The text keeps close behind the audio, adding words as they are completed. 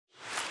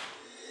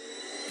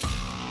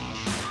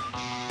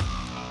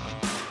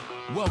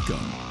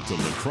Welcome to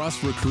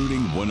Lacrosse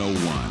Recruiting 101,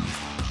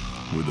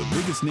 where the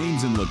biggest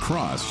names in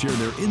lacrosse share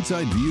their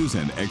inside views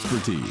and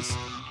expertise.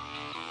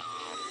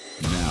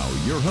 Now,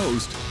 your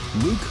host,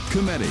 Luke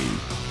Cometti.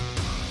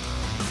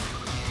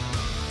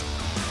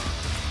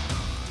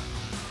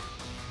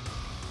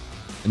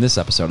 In this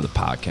episode of the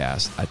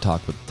podcast, I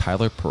talked with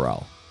Tyler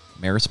Perrell,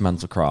 Marist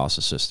men's lacrosse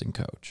assistant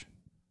coach.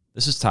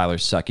 This is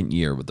Tyler's second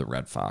year with the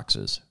Red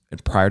Foxes,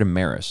 and prior to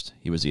Marist,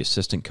 he was the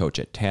assistant coach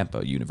at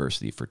Tampa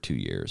University for 2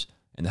 years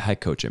and the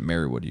head coach at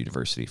Marywood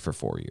University for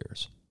 4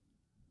 years.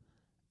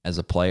 As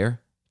a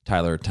player,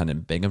 Tyler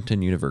attended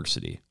Binghamton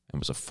University and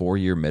was a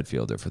 4-year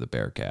midfielder for the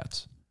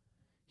Bearcats.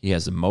 He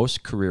has the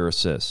most career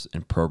assists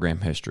in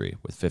program history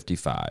with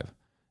 55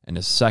 and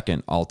is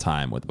second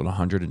all-time with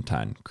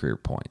 110 career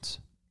points.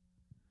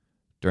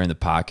 During the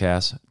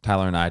podcast,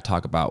 Tyler and I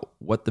talk about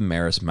what the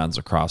Marist men's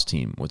lacrosse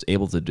team was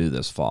able to do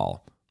this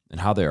fall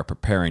and how they are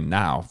preparing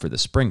now for the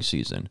spring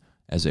season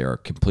as they are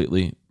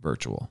completely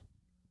virtual.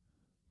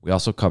 We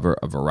also cover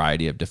a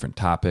variety of different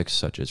topics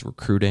such as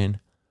recruiting,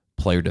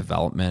 player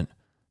development,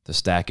 the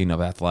stacking of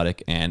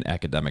athletic and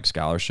academic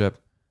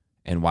scholarship,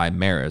 and why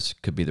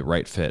Marist could be the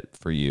right fit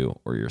for you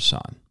or your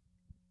son.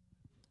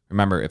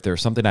 Remember, if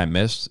there's something I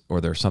missed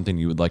or there's something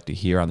you would like to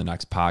hear on the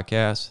next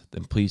podcast,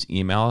 then please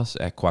email us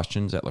at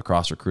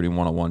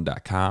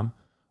questions@lacrosserecruiting101.com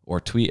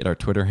or tweet at our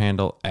Twitter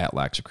handle at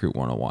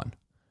LaxRecruit101.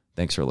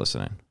 Thanks for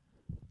listening.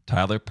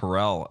 Tyler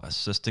Perrell,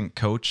 assistant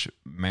coach,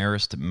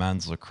 Marist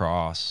men's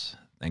lacrosse.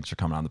 Thanks for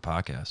coming on the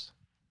podcast.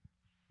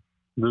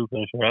 Luke,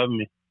 thanks for having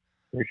me.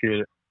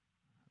 Appreciate it.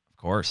 Of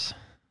course.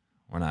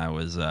 When I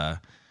was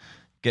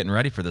getting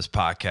ready for this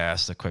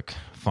podcast, a quick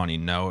funny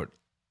note,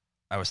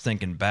 I was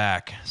thinking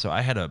back. So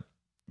I had a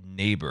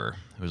neighbor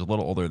who was a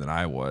little older than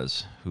I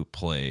was who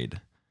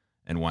played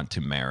and went to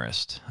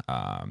Marist.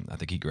 I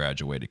think he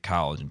graduated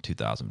college in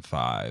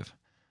 2005.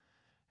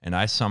 And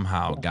I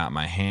somehow got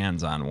my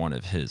hands on one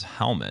of his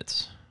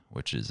helmets,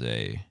 which is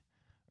a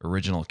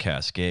original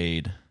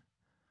Cascade,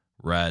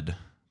 red,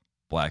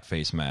 black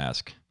face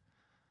mask.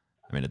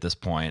 I mean, at this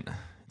point,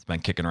 it's been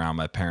kicking around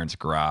my parents'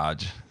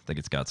 garage. I think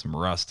it's got some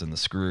rust in the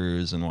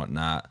screws and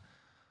whatnot.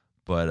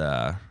 But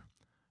I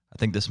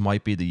think this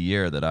might be the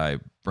year that I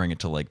bring it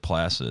to Lake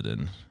Placid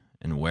and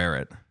wear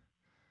it.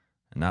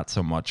 And not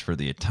so much for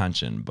the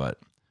attention, but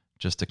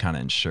just to kind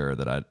of ensure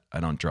that I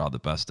don't draw the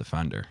best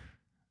defender.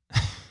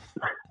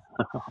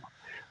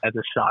 That's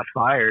a shot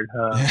fired.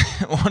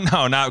 Well,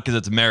 no, not because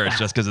it's Marist,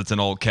 just because it's an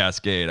old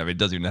Cascade. I mean, it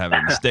doesn't even have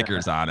any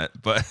stickers on it.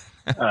 But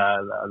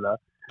no,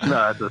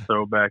 that's a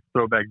throwback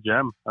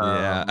gem.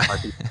 Yeah. I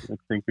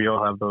think we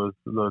all have those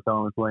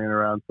helmets laying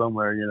around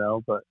somewhere, you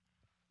know. But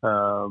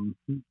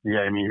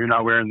yeah, I mean, you're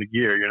not wearing the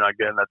gear, you're not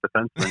getting that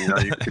defenseman. You know,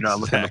 you're not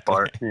looking the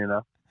part. You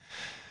know.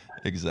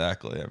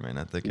 Exactly. I mean,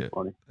 I think it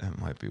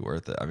might be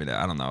worth it. I mean,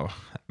 I don't know,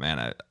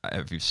 man.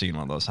 If you've seen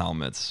one of those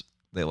helmets,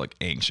 they look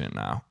ancient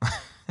now.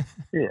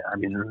 Yeah, I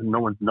mean, no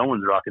one's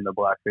rocking the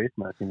black face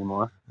mask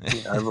anymore.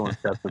 Yeah, everyone's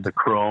got the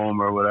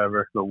chrome or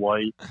whatever, the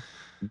white.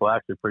 The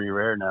blacks are pretty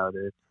rare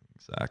nowadays.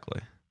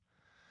 Exactly.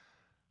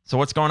 So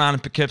what's going on in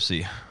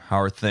Poughkeepsie? How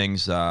are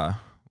things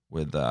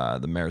with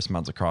the Marist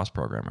men's lacrosse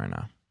program right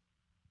now?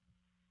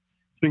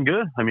 It's been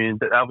good. I mean,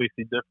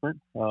 obviously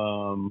different.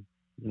 You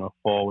know,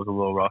 fall was a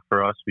little rough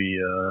for us. We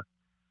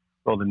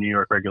all the New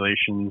York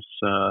regulations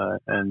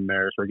and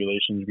Marist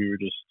regulations, we were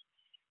just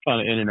kind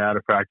of in and out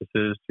of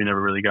practices. We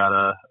never really got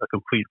a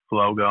complete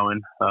flow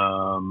going.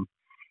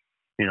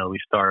 You know, we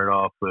started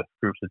off with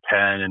groups of 10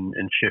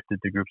 and shifted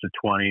to groups of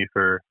 20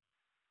 for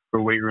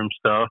weight room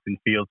stuff and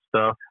field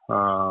stuff.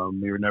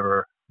 We were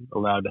never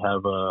allowed to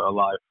have a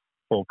live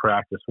full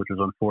practice, which was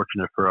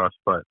unfortunate for us.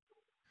 But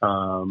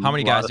how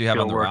many guys do you have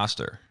on the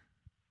roster?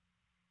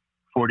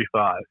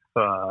 45.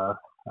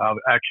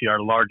 Actually, our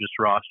largest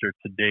roster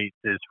to date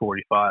is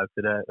 45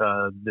 today,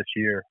 this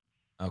year.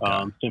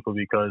 Okay. Simply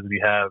because we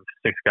have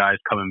 6 guys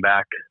coming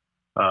back,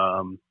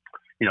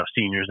 you know,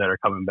 seniors that are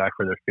coming back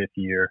for their 5th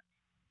year,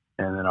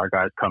 and then our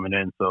guys coming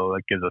in. So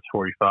that gives us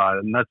 45,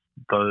 and that's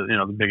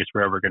the biggest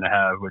we're ever going to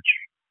have, which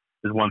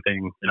is one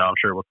thing, you know, I'm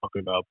sure we'll talk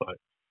about. But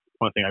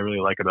one thing I really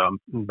like about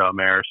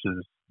Marist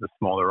is the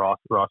smaller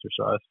roster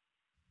size.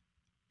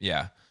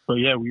 Yeah. So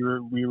yeah, we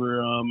were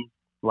a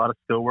lot of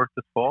skill work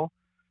this fall.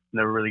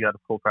 Never really got a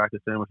full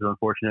practice in, which is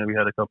unfortunate. We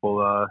had a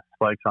couple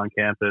spikes on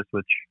campus,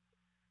 which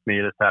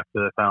made us have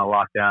to kind of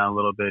lock down a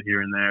little bit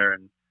here and there.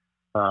 And,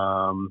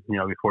 you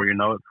know, before you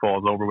know it,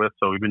 fall's over with.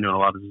 So we've been doing a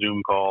lot of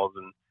Zoom calls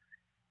and,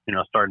 you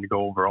know, starting to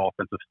go over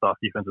offensive stuff,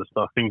 defensive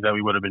stuff, things that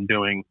we would have been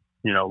doing,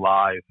 you know,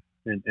 live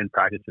in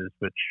practices,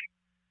 which,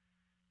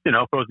 you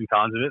know, pros and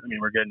cons of it. I mean,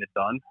 we're getting it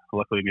done.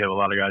 Luckily, we have a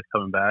lot of guys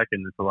coming back,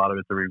 and it's a lot of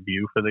it's a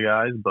review for the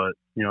guys. But,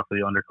 you know, for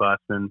the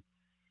underclassmen,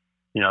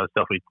 you know, it's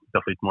definitely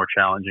more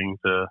challenging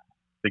to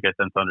get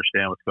them to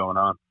understand what's going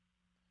on.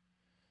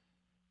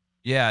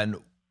 Yeah,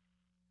 and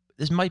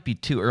this might be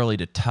too early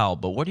to tell,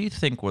 but what do you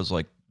think was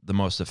like the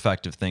most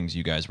effective things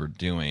you guys were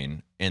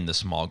doing in the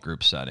small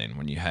group setting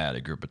when you had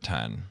a group of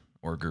 10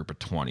 or a group of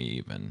 20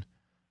 even?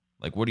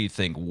 Like, what do you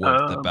think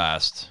worked the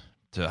best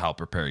to help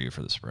prepare you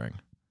for the spring?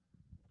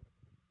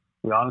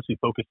 we honestly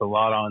focused a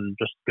lot on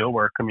just skill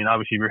work. I mean,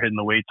 obviously we were hitting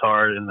the weights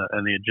hard and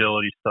the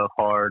agility stuff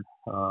hard,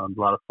 a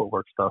lot of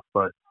footwork stuff.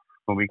 But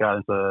when we got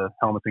into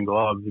helmets and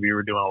gloves, we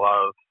were doing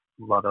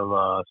a lot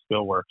of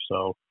skill work.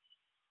 So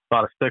a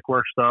lot of stick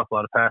work stuff, a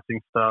lot of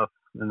passing stuff,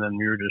 and then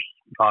we were just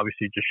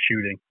obviously just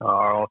shooting.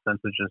 Our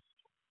offense is just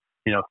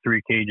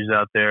 3 cages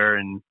out there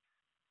and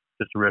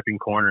just ripping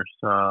corners.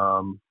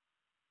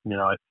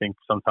 I think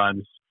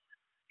sometimes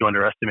you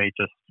underestimate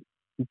just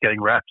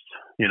getting reps.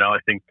 I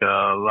think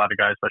a lot of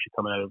guys, especially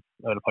coming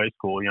out of high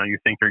school, you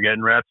think you're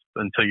getting reps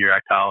until you're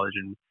at college,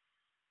 and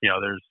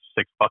there's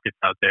 6 buckets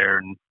out there,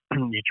 and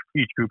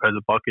each group has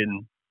a bucket,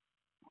 and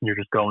you're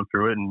just going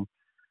through it, and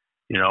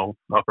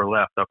upper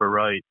left, upper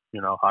right,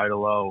 high to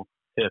low,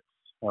 hips,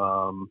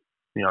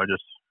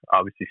 just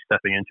obviously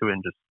stepping into it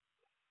and just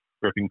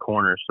ripping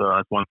corners. So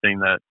that's one thing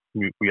that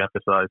we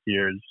emphasize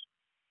here is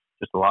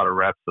just a lot of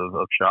reps of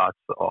shots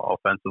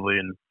offensively,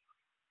 and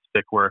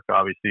stick work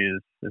obviously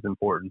is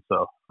important.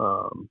 So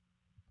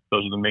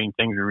those are the main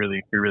things we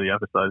really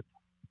emphasize.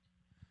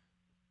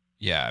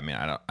 Yeah, I mean,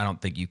 I don't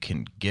think you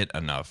can get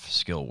enough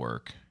skill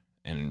work,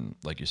 and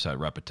like you said,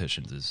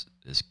 repetitions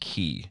is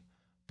key.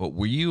 But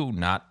were you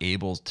not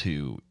able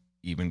to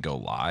even go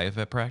live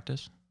at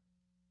practice?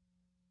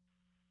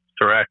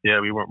 Correct. Yeah,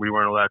 we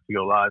weren't allowed to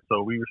go live.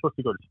 So we were supposed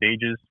to go to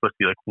stages, supposed to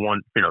be like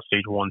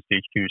stage 1,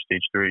 stage 2,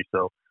 stage 3.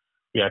 So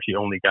we actually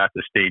only got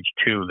to stage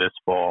 2 this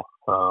fall.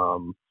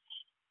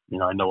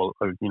 I know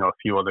a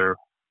few other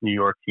New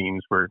York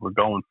teams were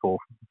going full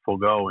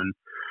go, and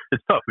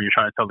it's tough when you're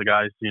trying to tell the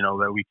guys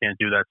that we can't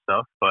do that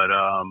stuff, but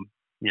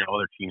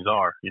other teams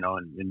are,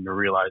 and they're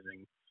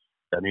realizing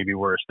that maybe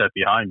we're a step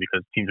behind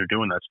because teams are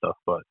doing that stuff.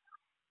 But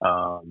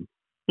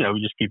we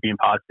just keep being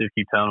positive,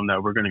 keep telling them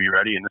that we're going to be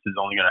ready, and this is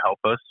only going to help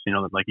us.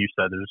 Like you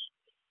said, there's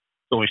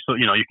always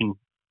you can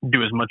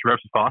do as much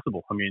reps as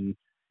possible. I mean,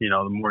 the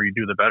more you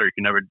do, the better. You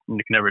can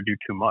never do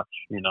too much.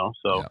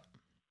 So.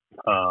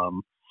 Yeah.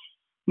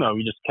 No,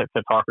 we just kept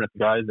talking at the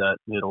guys that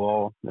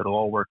it'll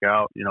all work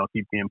out.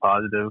 Keep being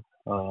positive.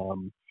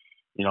 And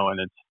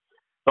it's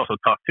also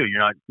tough too. You're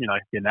not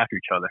getting after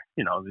each other.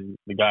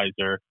 The guys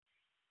are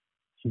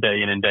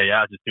day in and day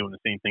out just doing the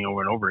same thing over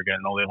and over again.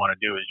 And all they want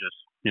to do is just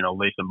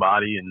lay some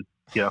body and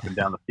get up and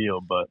down the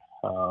field. But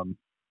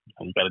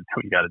you got to do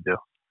what you got to do.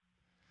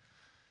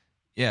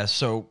 Yeah.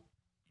 So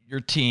your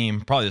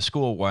team, probably the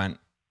school, went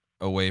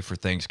away for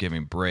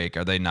Thanksgiving break.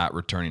 Are they not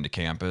returning to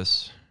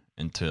campus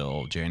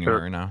until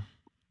January now?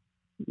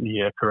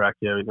 Yeah, correct.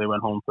 Yeah, they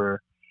went home for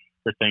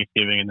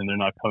Thanksgiving, and then they're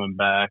not coming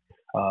back.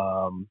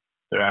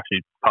 They're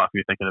actually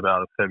possibly thinking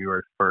about a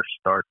February 1st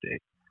start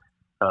date.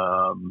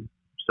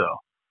 So,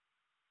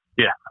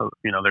 yeah,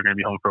 they're going to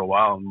be home for a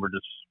while, and we're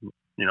just,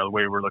 the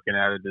way we're looking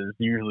at it is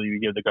usually we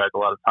give the guys a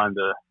lot of time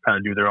to kind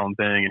of do their own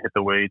thing and hit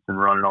the weights and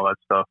run and all that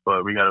stuff,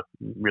 but we got to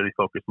really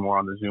focus more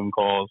on the Zoom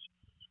calls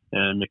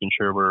and making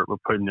sure we're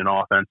putting in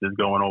offenses,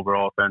 going over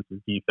offenses,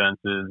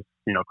 defenses,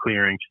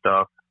 clearing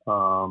stuff.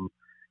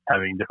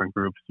 Having different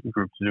group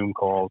Zoom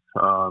calls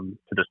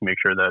to just make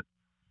sure that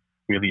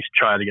we at least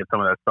try to get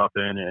some of that stuff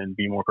in and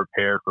be more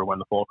prepared for when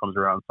the fall comes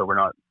around. So we're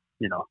not,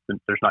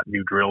 there's not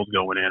new drills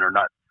going in or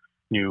not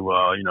new,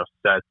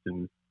 sets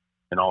and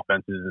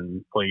offenses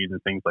and plays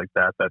and things like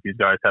that these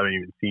guys haven't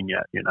even seen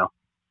yet,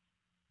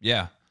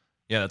 Yeah.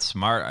 Yeah, that's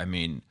smart. I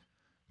mean,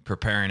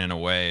 preparing in a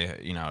way,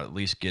 at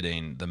least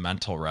getting the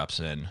mental reps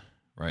in,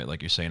 right?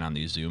 Like you're saying on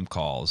these Zoom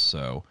calls.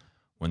 So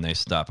when they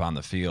step on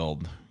the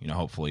field,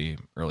 hopefully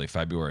early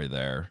February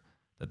there,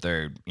 that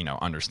they're,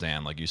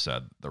 understand, like you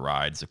said, the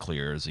rides, the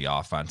clears, the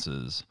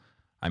offenses.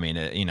 I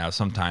mean,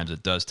 sometimes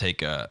it does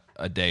take a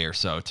day or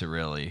so to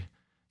really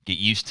get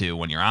used to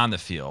when you're on the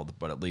field,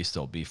 but at least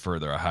they'll be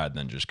further ahead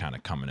than just kind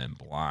of coming in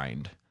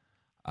blind.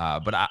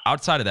 But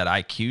outside of that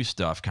IQ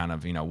stuff, kind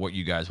of, what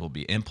you guys will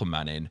be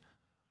implementing,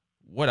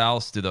 what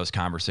else do those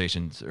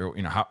conversations, or,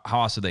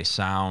 how else do they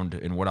sound,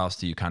 and what else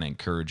do you kind of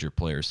encourage your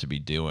players to be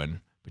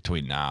doing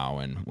between now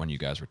and when you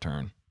guys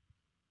return?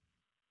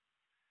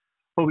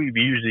 Well, we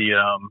usually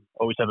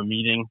always have a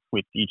meeting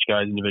with each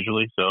guy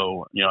individually.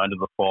 So, end of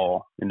the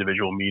fall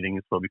individual meeting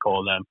is what we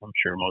call them. I'm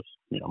sure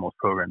most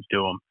programs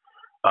do them.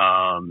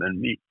 And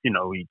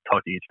we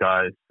talk to each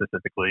guy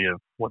specifically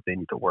of what they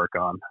need to work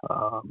on.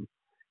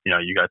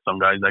 You got some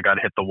guys that got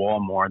to hit the wall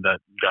more, that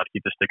got to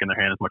keep the stick in their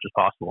hand as much as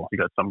possible. You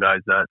got some guys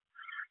that,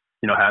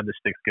 have the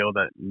stick skill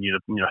that need to,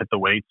 hit the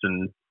weights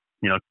and,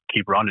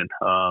 keep running.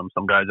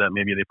 Some guys that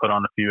maybe they put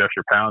on a few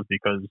extra pounds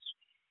because,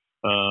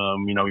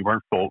 we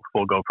weren't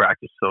full go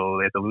practice. So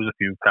they had to lose a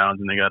few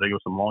pounds and they got to go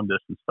some long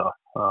distance stuff.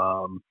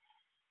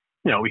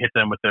 We hit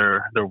them with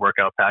their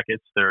workout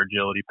packets, their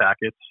agility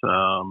packets.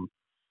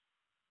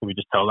 We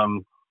just tell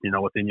them,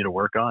 what they need to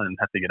work on and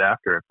have to get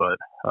after it. But,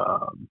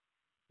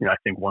 I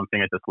think one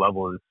thing at this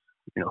level is,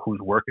 who's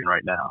working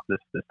right now.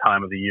 This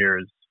time of the year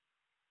is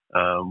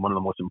one of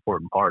the most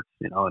important parts,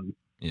 and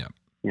yeah.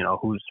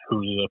 Who's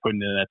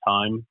putting in that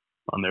time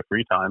on their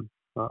free time,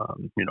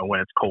 when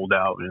it's cold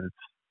out and it's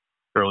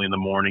early in the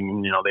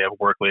morning, they have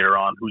work later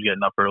on, who's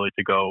getting up early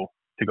to go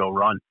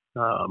run,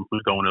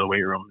 who's going to the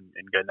weight room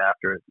and getting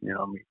after it.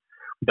 We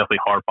definitely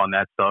harp on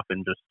that stuff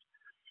and just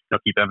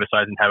keep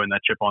emphasizing having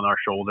that chip on our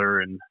shoulder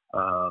and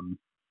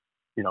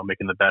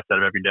making the best out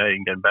of every day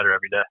and getting better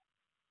every day.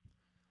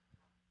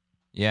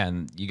 Yeah,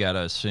 and you got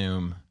to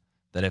assume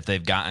that if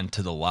they've gotten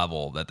to the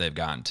level that they've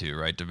gotten to,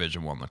 right,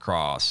 Division I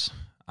lacrosse,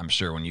 I'm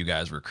sure when you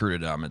guys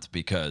recruited them, it's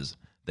because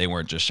they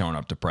weren't just showing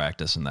up to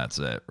practice and that's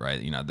it,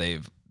 right?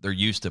 They're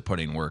used to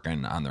putting work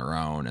in on their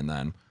own, and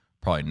then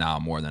probably now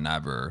more than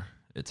ever,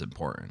 it's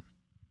important.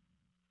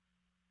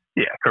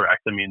 Yeah,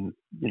 correct. I mean,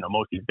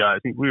 most of these guys,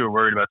 we were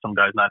worried about some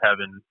guys not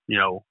having,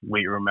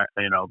 weight room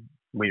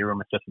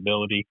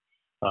accessibility.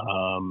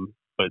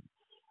 But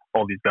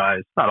all these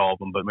guys, not all of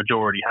them, but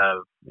majority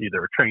have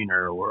either a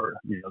trainer or,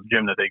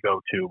 gym that they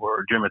go to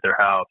or a gym at their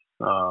house.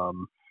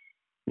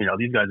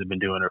 These guys have been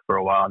doing it for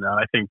a while now.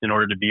 I think in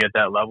order to be at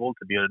that level,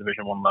 to be at a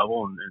Division I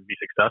level and be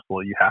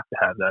successful, you have to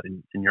have that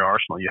in your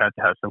arsenal. You have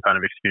to have some kind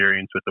of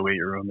experience with the weight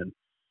room and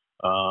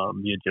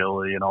the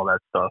agility and all that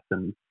stuff.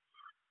 And,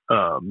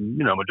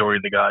 majority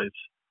of the guys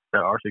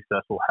that are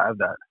successful have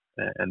that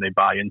and they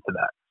buy into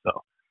that.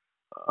 So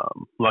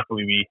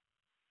luckily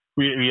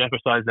we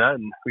emphasize that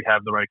and we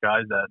have the right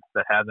guys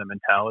that have that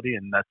mentality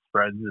and that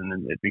spreads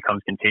and it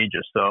becomes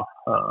contagious. So,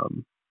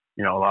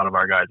 a lot of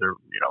our guys are,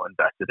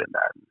 invested in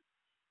that and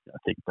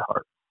take it to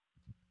heart.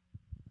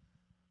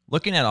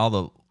 Looking at all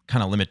the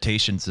kind of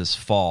limitations this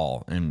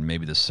fall and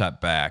maybe the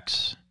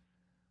setbacks,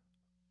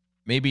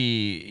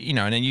 maybe,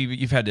 and then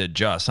you've had to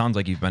adjust. Sounds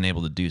like you've been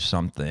able to do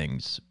some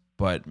things,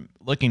 but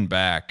looking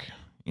back,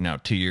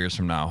 2 years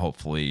from now,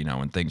 hopefully,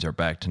 when things are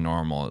back to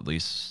normal, at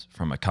least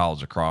from a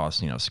college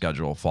lacrosse,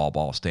 schedule fall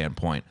ball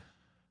standpoint,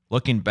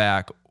 looking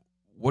back,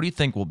 what do you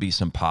think will be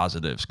some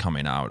positives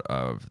coming out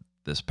of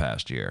this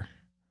past year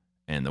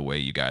and the way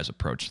you guys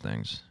approach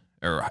things,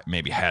 or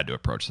maybe had to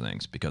approach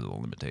things because of the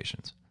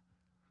limitations?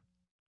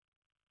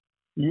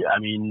 Yeah, I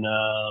mean,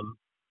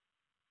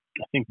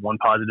 I think one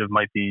positive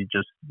might be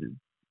just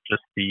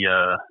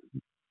the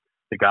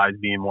guys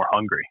being more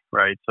hungry,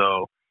 right?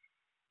 So,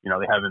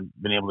 they haven't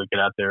been able to get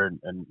out there and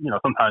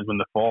sometimes when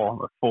a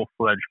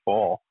full-fledged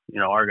fall,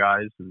 our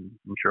guys and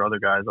I'm sure other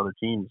guys, other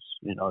teams,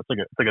 it's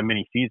like a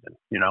mini season,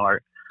 you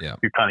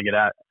kind of get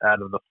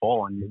out of the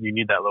fall and you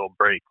need that little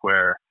break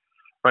where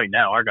right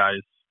now our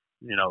guys,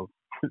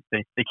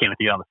 they can't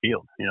get on the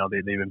field.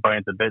 They've been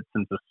biting the bit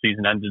since the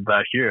season ended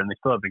last year and they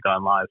still haven't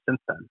gone live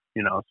since then,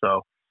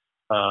 so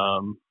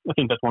I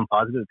think that's one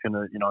positive. It's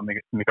going to,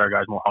 make our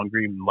guys more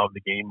hungry and love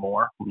the game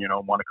more,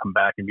 want to come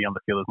back and be on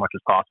the field as much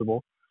as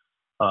possible.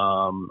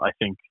 I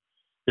think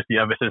just the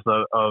emphasis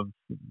of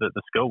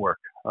the skill work,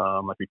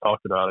 like we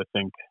talked about, I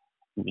think,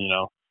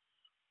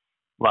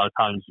 a lot of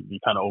times you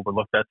kind of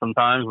overlook that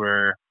sometimes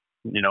where,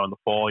 in the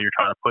fall, you're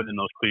trying to put in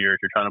those clears,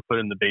 you're trying to put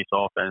in the base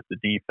offense, the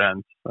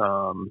defense,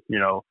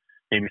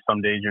 maybe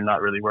some days you're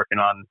not really working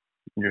on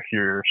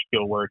your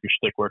skill work, your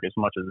stick work as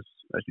much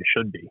as you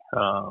should be.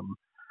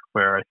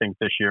 Where I think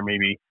this year,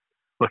 maybe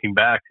looking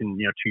back and,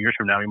 2 years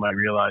from now, we might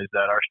realize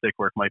that our stick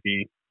work might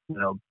be,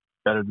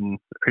 better than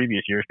the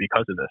previous years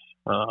because of this.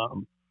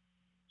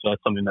 So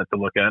that's something to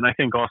look at. And I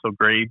think also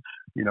grades,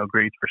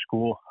 grades for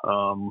school.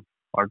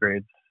 Our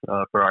grades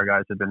for our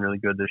guys have been really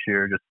good this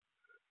year, just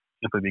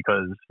simply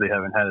because they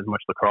haven't had as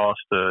much lacrosse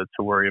to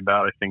worry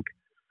about. I think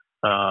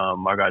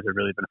our guys have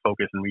really been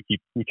focused and we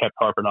kept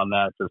harping on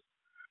that, just,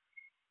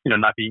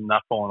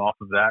 not falling off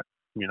of that,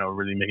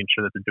 really making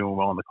sure that they're doing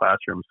well in the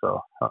classroom.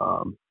 So,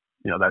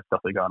 that's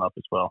definitely gone up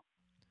as well.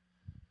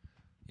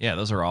 Yeah,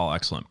 those are all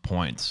excellent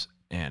points.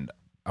 And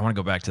I want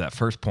to go back to that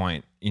first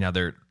point.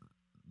 The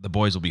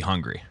boys will be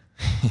hungry,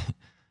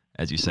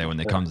 as you say, when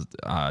they come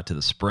to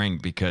the spring,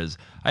 because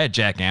I had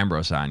Jack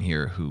Ambrose on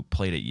here who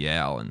played at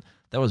Yale. And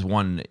that was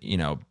one,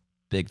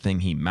 big thing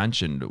he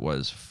mentioned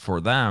was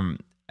for them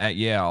at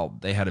Yale,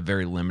 they had a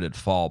very limited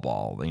fall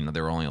ball.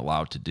 They were only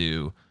allowed to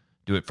do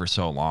it for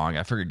so long.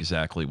 I forget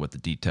exactly what the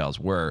details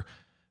were,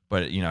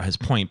 but his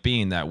point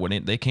being that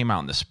when they came out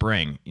in the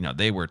spring,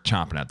 they were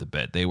chomping at the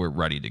bit. They were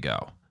ready to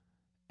go,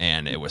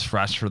 and it was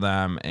fresh for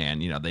them.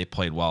 And they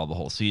played well the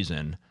whole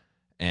season.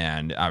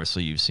 And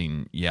obviously, you've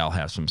seen Yale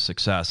have some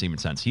success even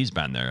since he's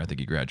been there. I think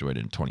he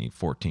graduated in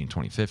 2014,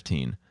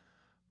 2015.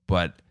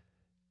 But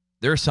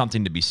there's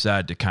something to be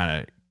said to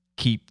kind of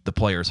keep the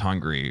players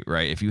hungry,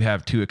 right? If you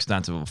have too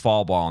extensive a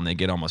fall ball and they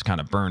get almost kind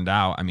of burned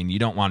out, I mean, you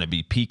don't want to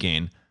be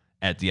peaking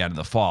at the end of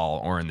the fall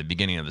or in the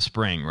beginning of the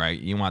spring, right?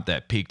 You want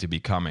that peak to be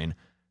coming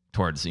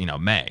towards,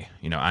 May,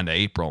 onto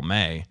April,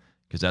 May,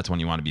 because that's when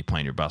you want to be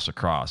playing your best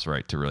lacrosse,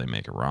 right, to really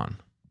make a run.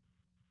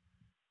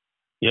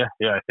 Yeah,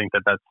 I think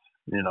that's,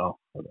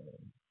 a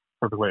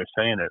perfect way of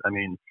saying it. I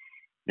mean,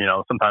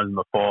 sometimes in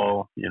the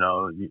fall, you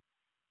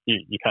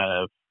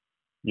kind of,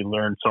 you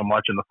learn so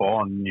much in the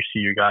fall and you see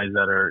your guys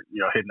that are,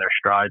 hitting their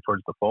stride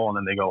towards the fall and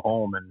then they go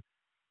home and,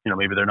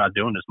 maybe they're not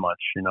doing as much,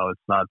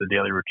 it's not the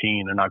daily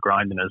routine. They're not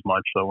grinding as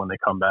much. So when they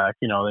come back,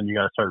 then you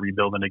got to start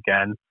rebuilding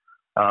again,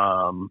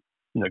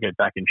 get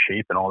back in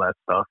shape and all that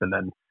stuff. And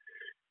then,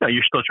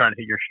 you're still trying to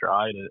hit your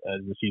stride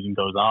as the season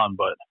goes on.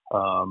 But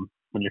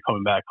when you're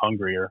coming back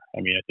hungrier,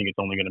 I mean, I think it's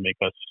only going to make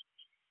us,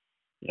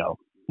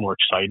 more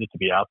excited to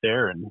be out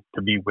there and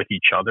to be with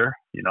each other,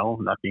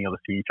 not being able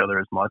to see each other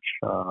as much.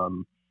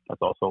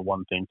 That's also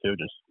one thing too,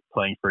 just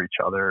playing for each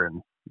other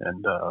and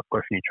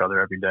pushing each other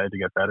every day to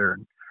get better.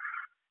 And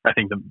I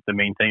think the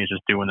main thing is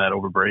just doing that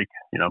over break,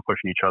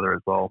 pushing each other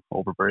as well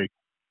over break.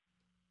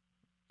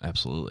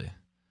 Absolutely.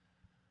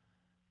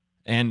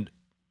 And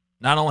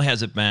not only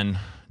has it been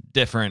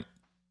different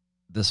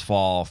this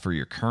fall for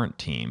your current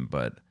team,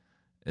 but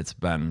it's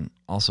been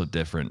also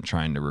different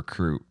trying to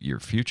recruit your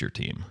future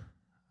team.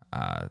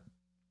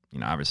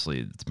 Obviously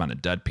it's been a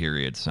dead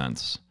period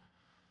since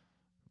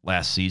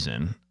last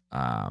season.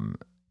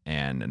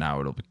 And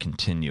now it'll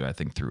continue, I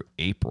think, through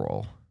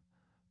April.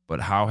 But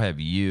how have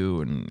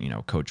you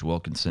and, Coach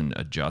Wilkinson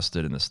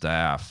adjusted in the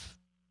staff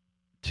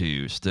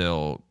to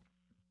still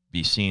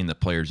be seeing the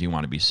players you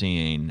want to be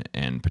seeing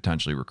and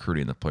potentially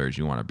recruiting the players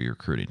you want to be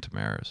recruiting to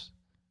Marist?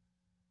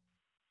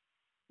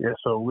 Yeah,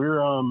 so we're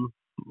a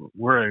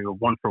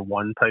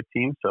 1-for-1 type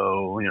team.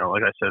 So,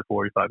 like I said,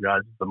 45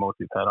 guys is the most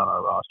we've had on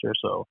our roster.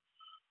 So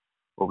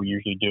what we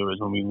usually do is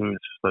when we lose,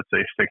 let's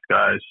say 6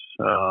 guys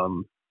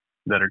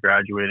that are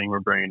graduating, we're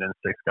bringing in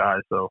 6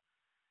 guys. So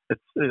it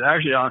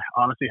actually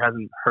honestly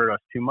hasn't hurt us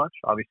too much.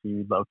 Obviously,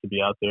 we'd love to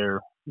be out there,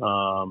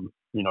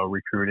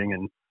 recruiting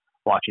and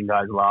watching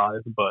guys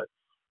live, but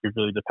we've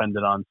really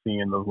depended on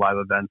seeing those live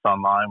events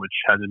online, which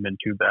hasn't been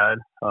too bad.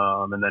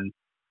 And then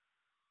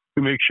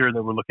we make sure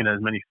that we're looking at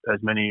as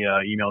many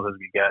emails as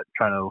we get,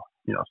 trying to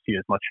see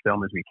as much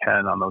film as we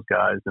can on those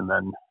guys. And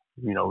then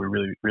we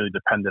really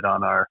depended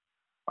on our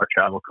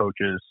travel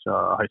coaches,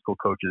 high school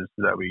coaches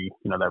that we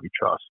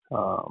trust.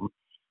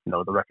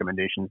 The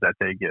recommendations that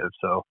they give.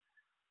 So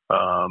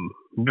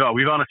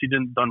we've honestly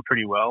done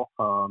pretty well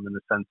in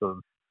the sense of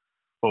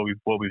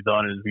what we've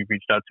done is we've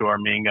reached out to our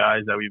main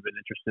guys that we've been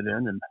interested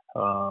in,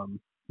 and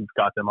we've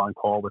got them on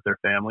call with their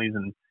families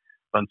and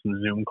done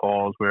some Zoom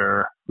calls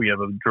where we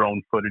have a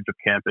drone footage of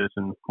campus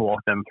and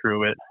walk them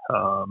through it.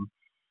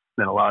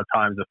 Then a lot of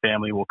times the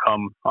family will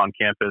come on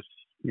campus,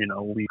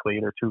 a week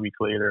later, 2 weeks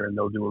later, and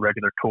they'll do a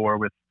regular tour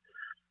with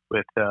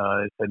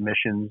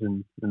admissions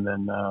and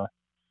then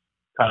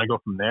kind of go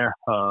from there.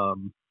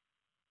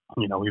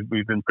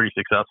 We've been pretty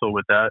successful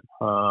with that.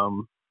 I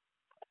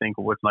think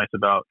what's nice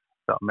about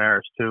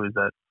Marist too is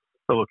that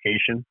the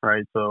location,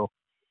 right? So,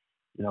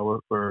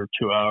 we're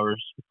 2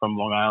 hours from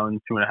Long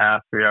Island, 2.5,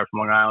 3 hours from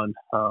Long Island,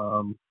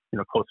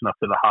 close enough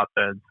to the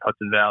hotbeds,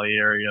 Hudson Valley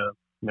area,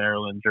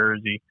 Maryland,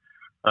 Jersey,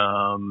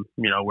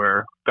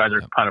 where guys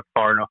are kind of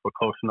far enough but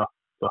close enough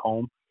to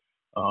home.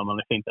 And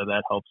I think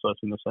that helps us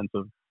in the sense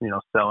of,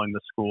 selling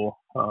the school.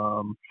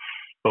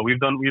 But we've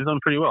done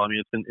pretty well. I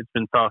mean, it's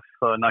been tough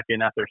not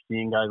getting out there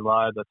seeing guys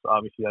live. That's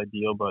obviously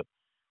ideal, but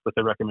with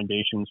the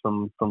recommendations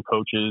from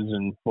coaches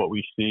and what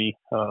we see,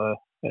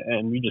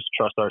 and we just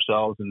trust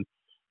ourselves and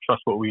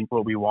trust what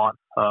we want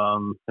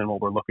and what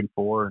we're looking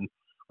for, and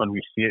when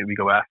we see it, we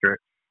go after it.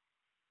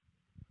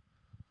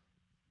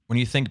 When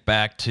you think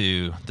back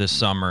to this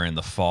summer and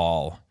the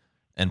fall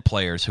and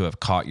players who have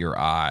caught your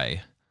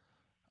eye,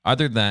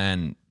 other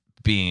than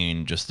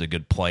being just a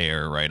good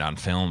player, right, on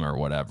film or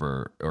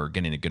whatever, or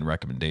getting a good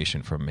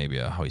recommendation from maybe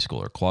a high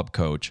school or club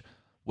coach,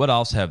 what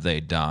else have they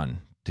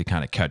done to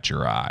kind of catch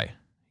your eye?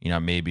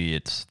 Maybe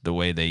it's the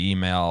way they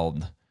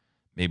emailed,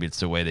 maybe it's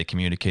the way they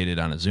communicated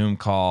on a Zoom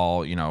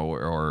call,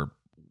 or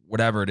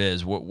whatever it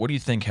is. What do you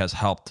think has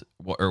helped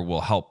or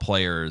will help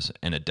players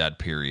in a dead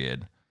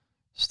period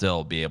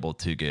still be able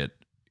to get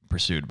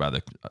pursued by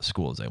the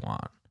schools they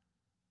want?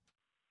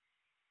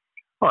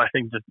 Well, I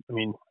think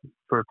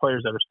for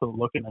players that are still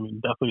looking,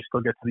 definitely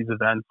still get to these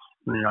events.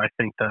 I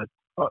think that,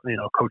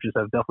 coaches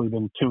have definitely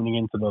been tuning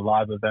into the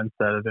live events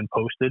that have been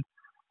posted.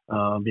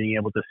 Being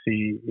able to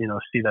see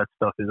that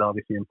stuff is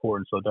obviously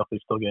important. So definitely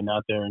still getting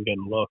out there and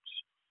getting looks.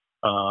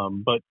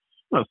 But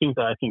things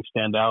that I think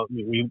stand out,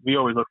 we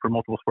always look for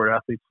multiple sport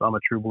athletes. I'm a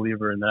true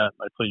believer in that.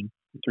 I played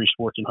 3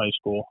 sports in high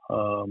school.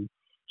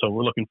 So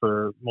we're looking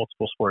for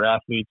multiple sport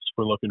athletes.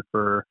 We're looking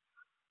for,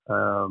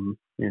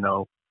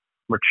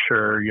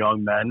 mature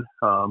young men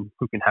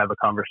who can have a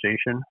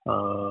conversation.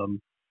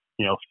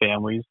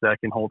 Families that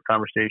can hold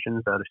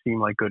conversations that seem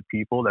like good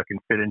people that can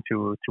fit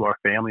into our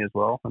family as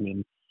well.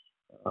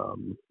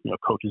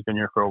 Coach has been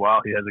here for a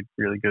while. He has a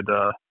really good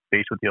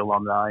base with the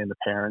alumni and the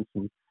parents,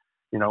 and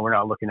we're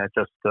not looking at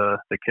just the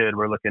kid.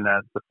 We're looking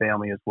at the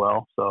family as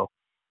well. So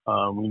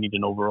we need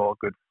an overall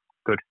good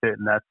fit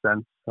in that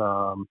sense.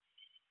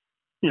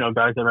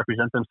 Guys that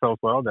represent themselves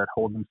well, that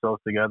hold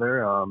themselves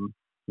together.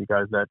 You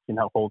guys that can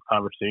help hold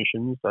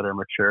conversations, that are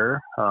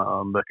mature,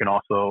 but can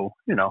also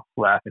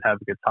laugh and have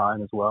a good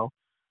time as well.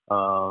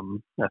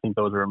 I think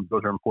those are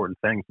important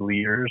things.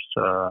 Leaders,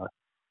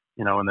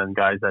 and then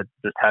guys that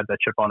just had that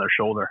chip on their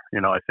shoulder.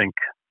 I think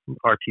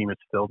our team is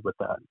filled with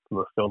that.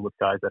 We're filled with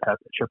guys that have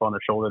that chip on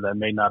their shoulder that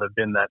may not have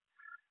been that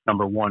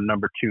number 1,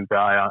 number 2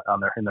 guy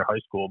in their high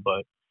school,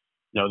 but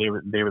they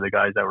were the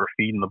guys that were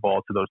feeding the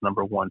ball to those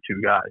number 1,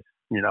 2 guys.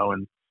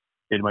 And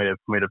it might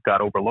have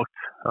got overlooked.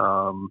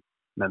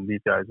 And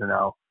these guys are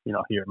now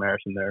here at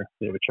Marist, and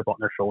they have a chip on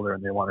their shoulder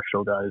and they want to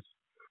show guys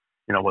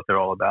what they're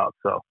all about.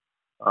 So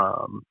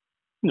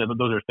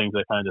those are things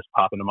that kind of just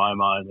pop into my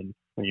mind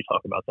when you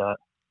talk about that.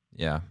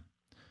 Yeah.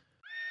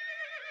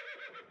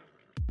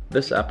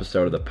 This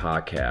episode of the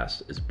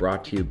podcast is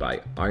brought to you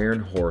by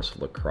Iron Horse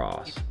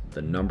Lacrosse,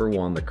 the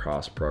 #1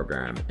 lacrosse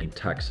program in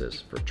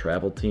Texas for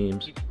travel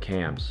teams,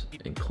 camps,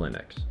 and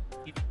clinics.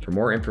 For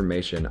more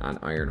information on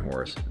Iron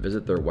Horse,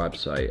 visit their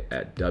website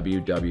at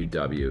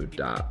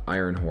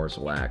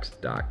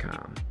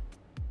www.ironhorselax.com.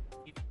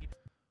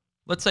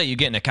 Let's say you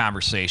get in a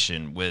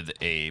conversation with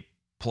a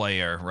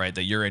player, right,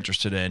 that you're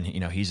interested in.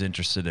 He's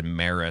interested in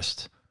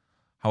Marist.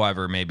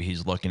 However, maybe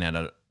he's looking at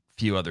a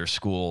few other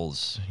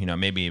schools,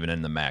 maybe even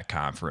in the MAC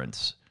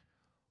conference.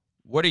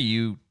 What are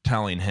you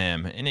telling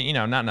him? And,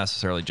 not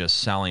necessarily just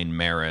selling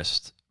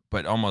Marist,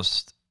 but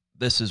almost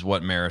this is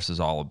what Marist is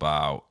all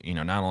about,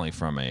 not only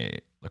from a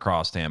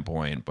lacrosse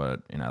standpoint,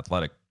 but in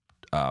athletic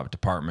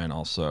department,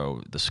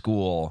 also the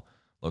school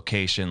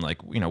location.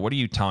 Like, what are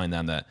you telling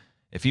them that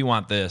if you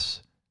want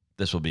this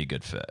will be a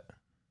good fit?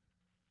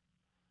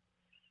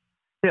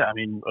 Yeah, I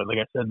mean, like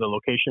I said, the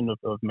location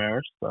of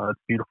Marist, it's a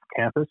beautiful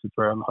campus. It's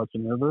right on the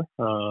Hudson River.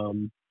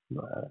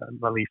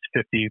 At least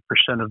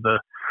 50% of the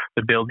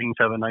buildings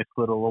have a nice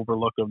little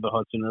overlook of the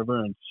Hudson River,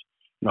 and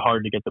it's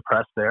hard to get the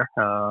press there.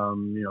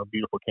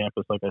 Beautiful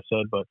campus, like I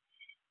said, but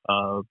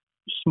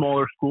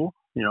smaller school,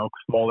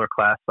 smaller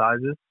class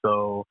sizes.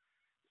 So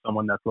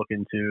someone that's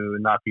looking to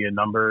not be a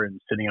number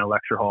and sitting in a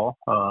lecture hall,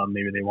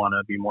 maybe they want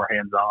to be more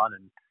hands-on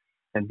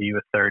and be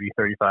with 30,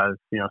 35,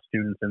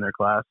 students in their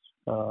class.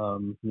 I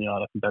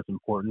think that's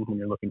important when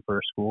you're looking for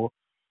a school.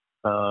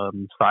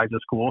 Size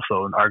of school,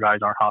 so our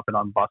guys aren't hopping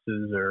on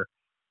buses or,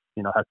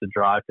 have to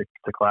drive to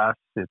class.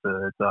 It's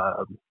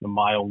a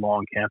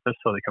mile-long campus,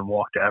 so they can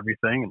walk to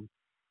everything, and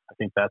I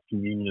think that's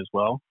convenient as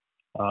well.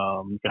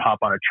 You can hop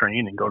on a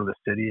train and go to the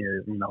city,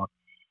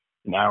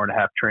 an hour and a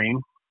half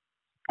train.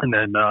 And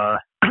then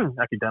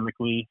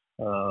academically,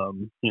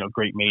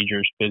 great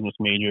majors, business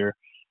major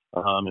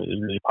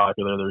is really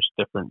popular. There's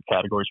different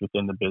categories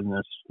within the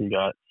business. You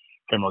got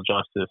criminal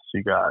justice,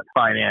 you got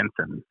finance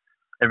and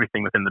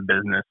everything within the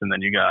business. And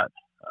then you got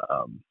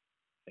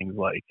things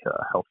like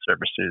health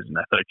services and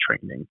athletic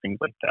training, things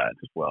like that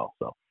as well.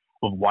 So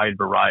a wide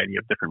variety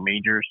of different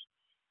majors.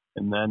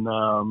 And then,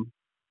 I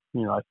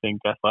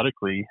think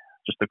athletically,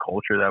 just the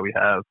culture that we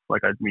have,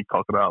 we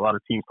talk about, a lot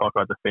of teams talk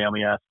about the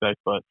family aspect,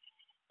 but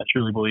I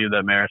truly believe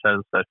that Marist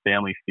has that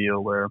family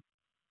feel where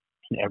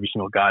every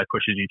single guy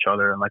pushes each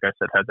other. And like I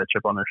said, has that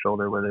chip on their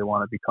shoulder where they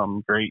want to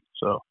become great.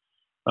 So,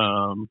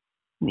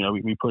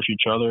 we push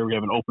each other. We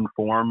have an open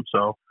forum.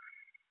 So,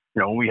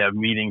 when we have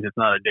meetings, it's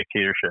not a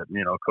dictatorship.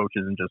 Coach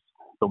isn't just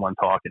the one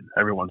talking.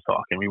 Everyone's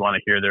talking. We want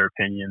to hear their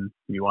opinion.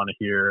 We want to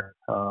hear,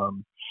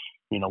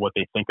 what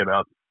they think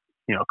about,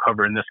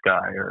 covering this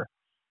guy or,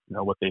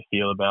 what they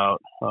feel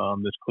about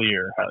this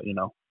clear.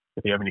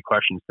 If they have any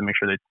questions, to make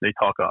sure they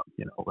talk up.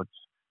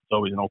 It's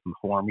always an open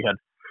forum. We had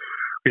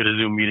a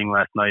Zoom meeting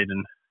last night,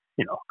 and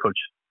coach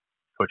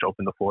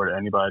opened the floor to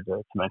anybody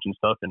to mention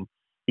stuff, and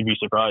you'd be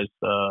surprised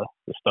the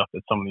stuff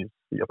that some of these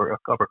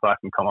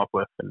upperclassmen come up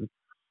with, and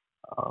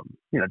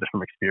just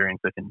from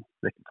experience, they can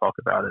talk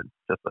about it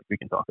just like we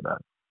can talk about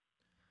it.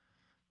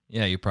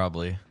 Yeah, you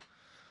probably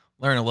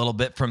learn a little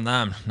bit from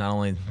them, not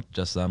only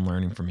just them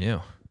learning from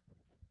you.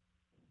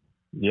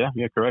 Yeah,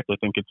 correct. I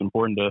think it's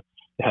important to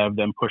have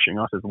them pushing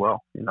us as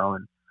well. And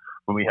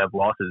when we have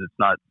losses, it's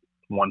not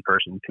one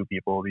person, two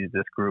people.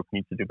 This group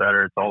needs to do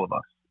better. It's all of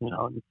us.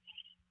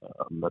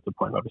 That's a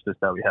point of emphasis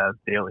that we have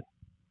daily.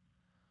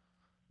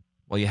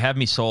 Well, you have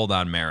me sold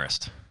on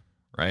Marist,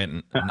 right?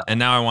 And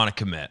now I want to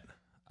commit.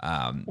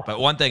 But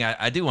one thing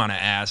I do want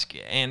to ask,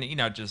 and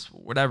just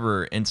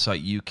whatever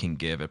insight you can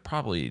give, it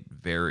probably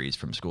varies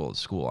from school to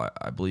school.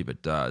 I believe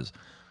it does.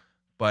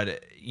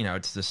 But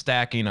it's the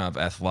stacking of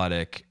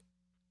athletic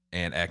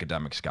and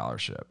academic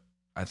scholarship.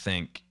 I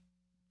think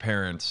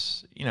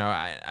parents,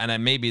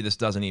 and maybe this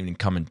doesn't even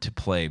come into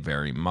play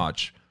very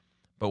much,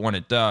 but when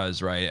it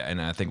does, right,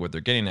 and I think what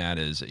they're getting at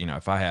is,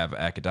 if I have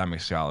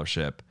academic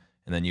scholarship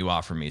and then you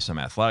offer me some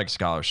athletic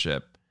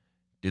scholarship,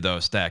 do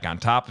those stack on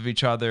top of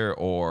each other,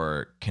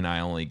 or can I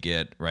only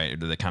get, right, or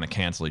do they kind of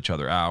cancel each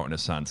other out in a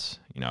sense?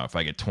 If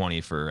I get 20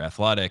 for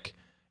athletic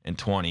and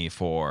 20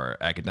 for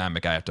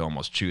academic, I have to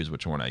almost choose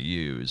which one I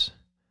use.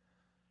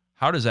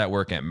 How does that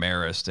work at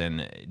Marist,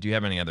 and do you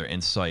have any other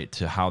insight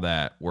to how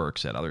that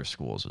works at other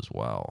schools as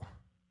well?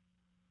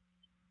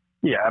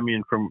 Yeah, I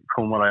mean, from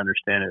what I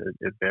understand,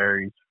 it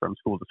varies from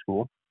school to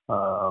school.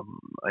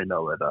 I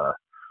know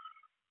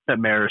at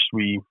Marist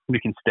we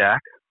can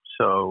stack,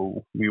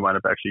 so we wind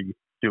up actually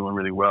doing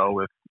really well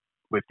with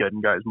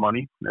getting guys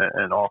money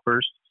and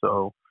offers.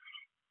 So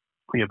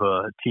we have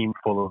a team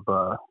full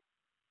of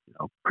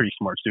pretty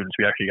smart students.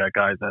 We actually got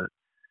a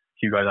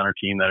few guys on our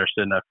team that are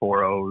sitting at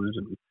 4.0s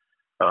and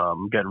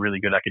getting really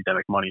good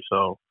academic money.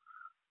 So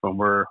when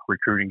we're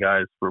recruiting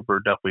guys, we're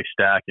definitely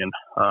stacking,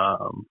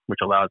 which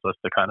allows us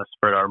to kind of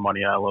spread our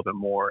money out a little bit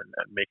more and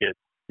make it,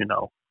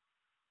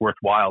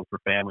 worthwhile for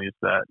families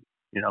that,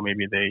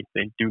 maybe they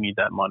do need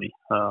that money.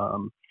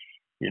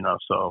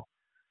 So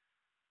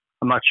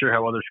I'm not sure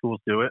how other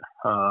schools do it.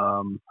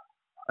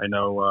 I I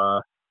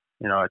know,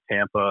 at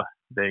Tampa,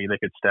 they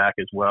could stack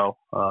as well.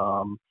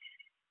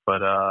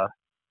 But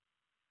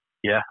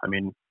yeah, I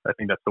mean, I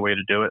think that's the way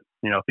to do it.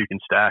 If you can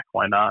stack,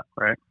 why not,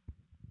 right?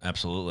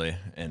 Absolutely.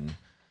 And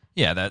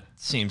yeah, that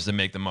seems to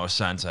make the most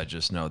sense. I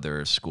just know there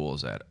are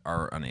schools that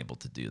are unable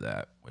to do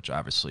that, which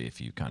obviously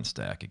if you kind of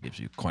stack, it gives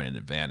you quite an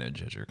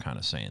advantage, as you're kind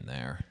of saying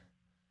there.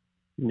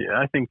 Yeah,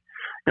 I think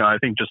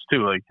just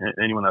too, like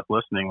anyone that's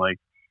listening, like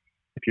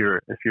if you're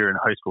a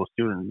high school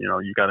student,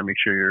 you got to make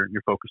sure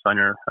you're focused on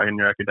your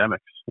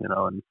academics,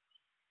 and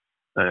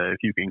if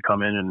you can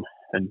come in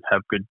and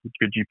have good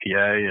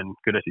GPA and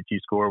good SAT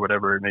score,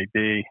 whatever it may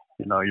be,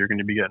 you're going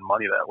to be getting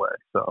money that way.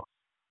 So,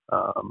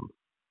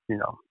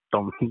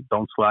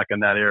 don't slack in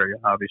that area.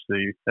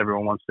 Obviously,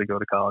 everyone wants to go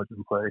to college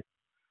and play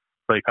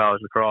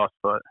college lacrosse,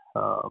 but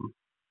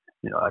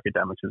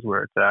academics is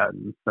where it's at,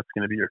 and that's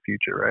going to be your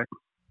future, right?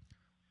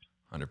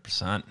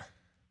 100%.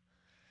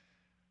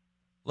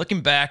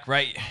 Looking back,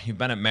 right, you've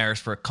been at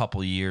Marist for a couple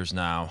of years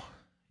now.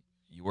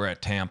 You were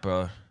at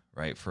Tampa,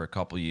 right, for a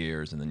couple of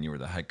years, and then you were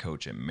the head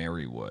coach at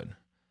Marywood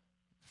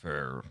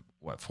for,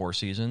 4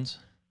 seasons?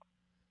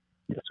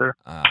 Yes, sir.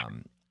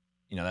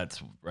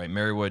 That's right,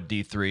 Marywood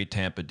D3,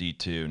 Tampa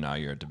D2, now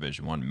you're at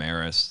Division I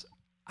Marist.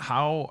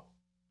 How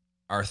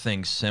are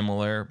things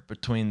similar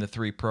between the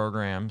 3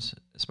 programs,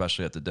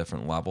 especially at the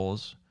different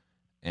levels,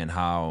 and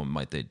how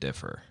might they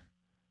differ?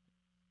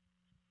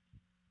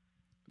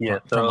 Yeah,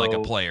 from like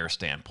a player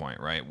standpoint,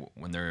 right?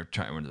 When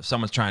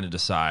someone's trying to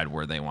decide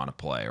where they want to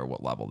play or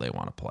what level they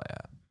want to play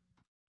at.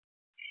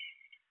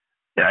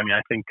 Yeah, I mean,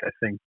 I think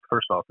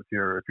first off, if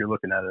you're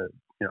looking at it,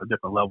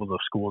 different levels of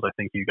schools, I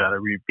think you got to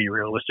be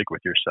realistic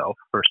with yourself.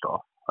 First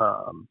off,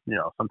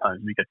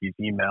 sometimes we get these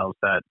emails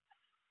that,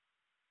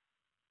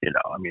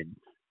 I mean,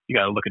 you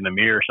got to look in the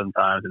mirror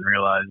sometimes and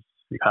realize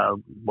kind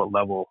of what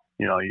level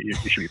you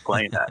should be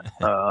playing at.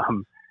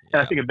 And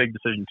I think a big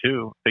decision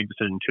too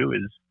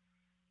is,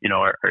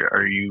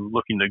 are you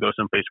looking to go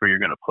someplace where you're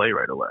going to play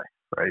right away,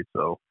 right?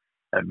 So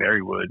at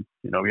Marywood,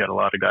 we had a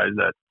lot of guys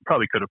that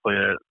probably could have played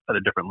at a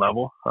different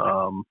level.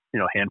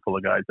 A handful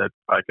of guys that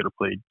probably could have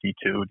played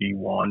D2,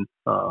 D1,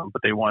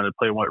 but they wanted to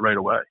play right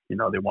away.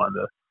 They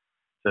wanted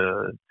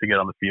to get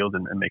on the field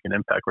and make an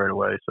impact right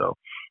away. So,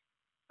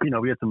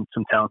 we had some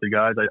talented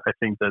guys. I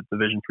think that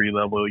Division III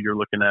level, you're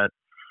looking at,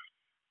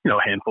 a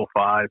handful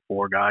 5,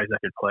 4 guys that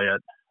could play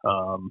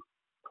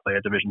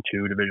at Division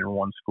II, Division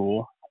I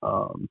school.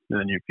 And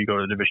then if you go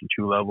to the Division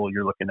II level,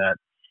 you're looking at,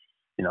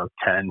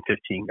 10,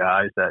 15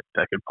 guys that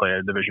could play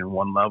at Division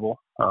I level,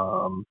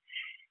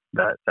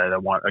 that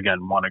want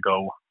to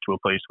go to a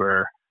place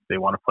where they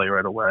want to play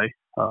right away.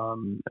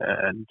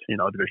 And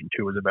Division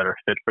II is a better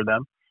fit for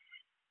them.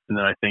 And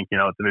then I think, at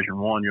Division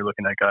I, you're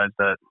looking at guys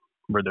that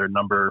were their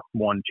number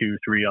 1, 2,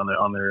 3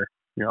 on their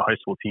high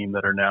school team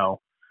that are now,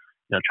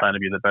 trying to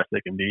be the best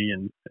they can be,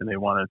 and they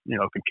want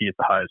to, compete at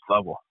the highest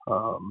level.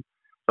 So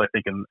I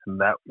think in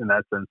that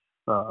sense,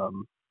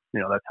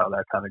 that's how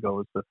that kind of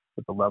goes with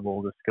the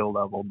level, the skill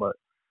level. But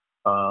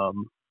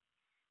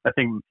I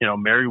think,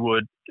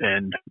 Marywood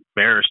and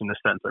Marist in this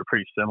sense are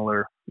pretty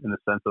similar in the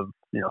sense of,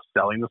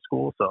 selling the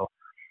school. So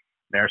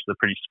Marist is a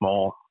pretty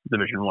small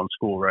Division I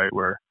school, right,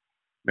 where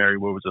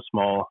Marywood was a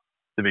small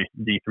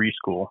D3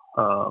 school.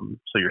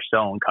 So you're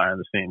selling kind of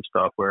the same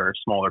stuff, where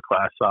smaller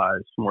class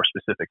size, more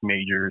specific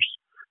majors.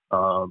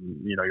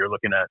 You're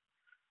looking at,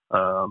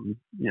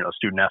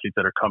 student athletes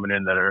that are coming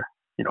in that are,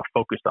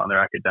 focused on their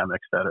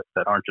academics,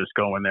 that aren't just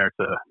going there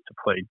to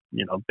play,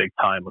 big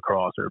time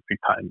lacrosse or big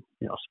time,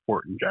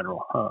 sport in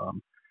general.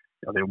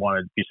 They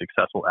want to be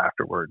successful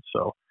afterwards.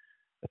 So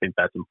I think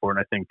that's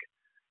important. I think,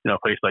 a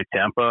place like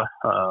Tampa,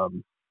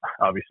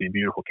 obviously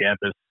beautiful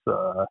campus,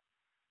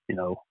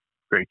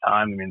 great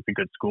time. I mean, it's a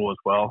good school as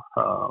well.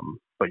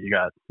 But you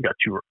got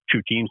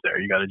two teams there.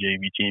 You got a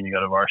JV team, you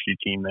got a varsity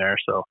team there.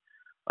 So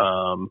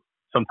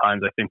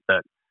sometimes I think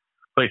that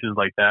places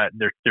like that,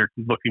 they're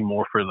looking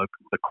more for the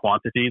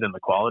quantity than the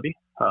quality.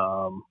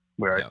 I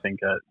think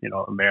at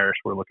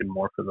Marist, we're looking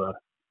more for the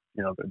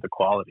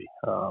quality.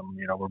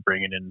 We're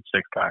bringing in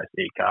 6 guys,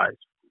 8 guys,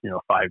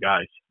 5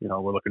 guys.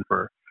 We're looking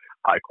for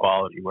high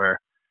quality, where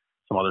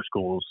some other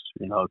schools,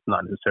 it's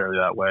not necessarily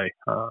that way.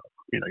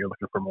 You're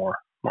looking for more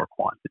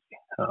quantity.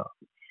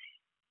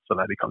 So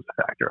that becomes a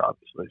factor,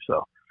 obviously.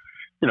 So,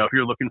 if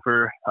you're looking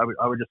for,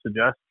 I would just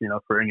suggest,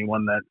 for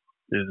anyone that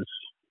is,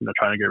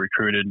 trying to get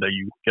recruited, that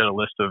you get a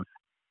list of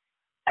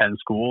 10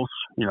 schools,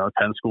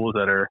 10 schools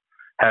that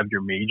have your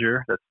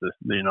major, that's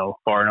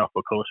far enough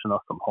or close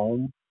enough from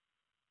home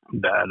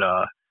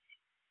that,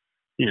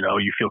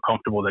 you feel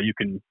comfortable that you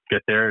can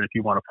get there. And if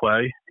you want to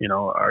play,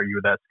 are you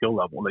at that skill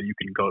level that you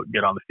can go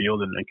get on the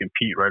field and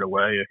compete right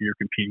away if you're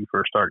competing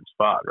for a starting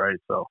spot, right?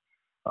 So,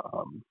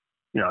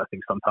 I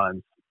think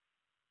sometimes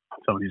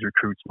some of these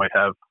recruits might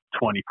have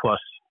 20 plus,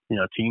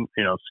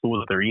 schools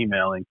that they're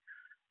emailing,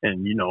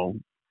 and,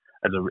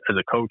 as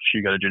a coach,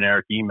 you got a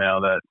generic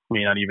email that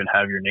may not even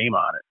have your name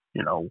on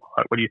it.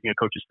 What do you think a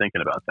coach is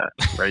thinking about that,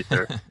 right?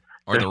 They're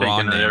or they're the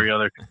wrong thinking name. every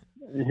other,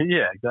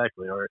 yeah,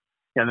 exactly.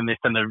 And then they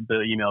send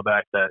the email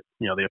back that,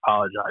 they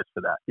apologize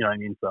for that. You know what I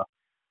mean? So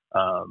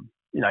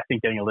I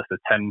think getting a list of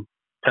 10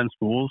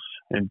 schools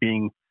and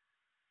being,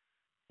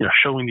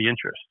 showing the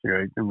interest,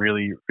 right, and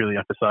really, really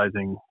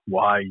emphasizing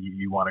why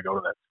you want to go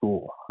to that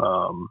school.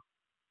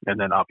 And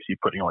then obviously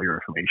putting all your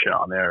information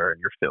on there and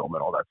your film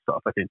and all that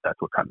stuff. I think that's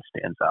what kind of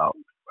stands out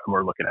when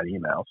we're looking at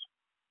emails.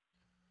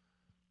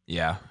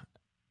 Yeah.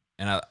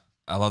 And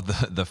I love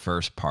the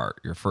first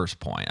part, your first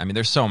point. I mean,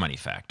 there's so many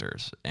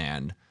factors,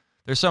 but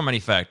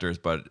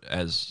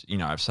as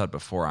I've said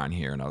before on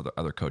here, and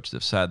other coaches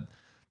have said,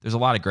 there's a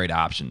lot of great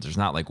options. There's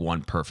not like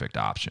one perfect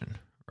option,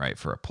 right,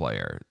 for a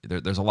player.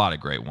 There's a lot of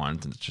great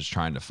ones, and it's just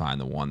trying to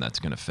find the one that's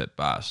going to fit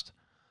best.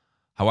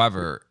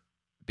 However,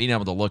 being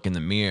able to look in the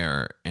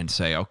mirror and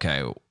say,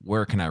 okay,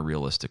 where can I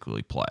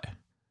realistically play?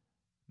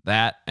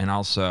 That, and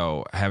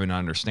also having an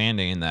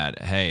understanding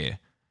that, hey,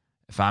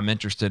 if I'm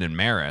interested in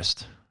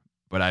Marist,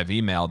 but I've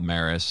emailed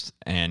Marist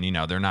and,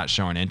 they're not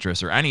showing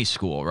interest, or any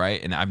school,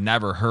 right, and I've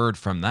never heard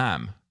from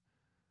them,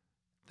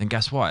 then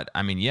guess what?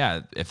 I mean,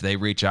 yeah, if they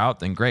reach out,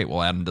 then great,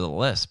 we'll add them to the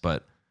list,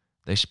 but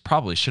they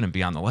probably shouldn't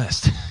be on the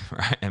list,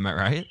 right? Am I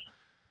right?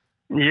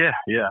 Yeah.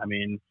 I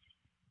mean,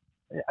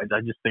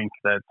 I just think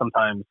that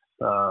sometimes,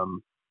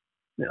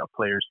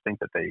 players think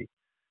that they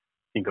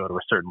can go to a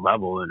certain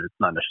level and it's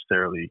not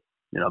necessarily,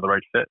 the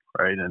right fit,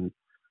 right? And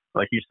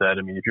like you said,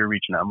 I mean, if you're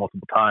reaching out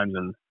multiple times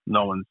and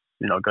no one's,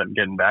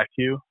 getting back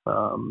to you,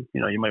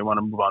 you might want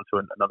to move on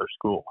to another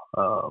school.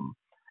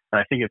 And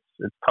I think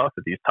it's tough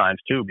at these times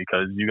too,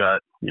 because you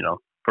got,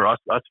 for us,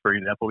 for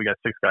example, we got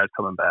 6 guys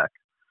coming back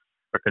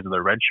because of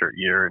their redshirt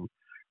year, and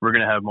we're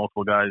going to have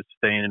multiple guys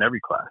staying in every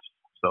class.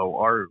 So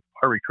our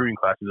recruiting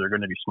classes are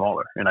going to be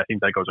smaller. And I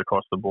think that goes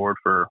across the board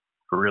for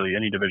really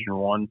any Division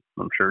I,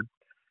 I'm sure,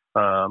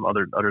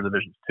 other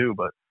divisions too,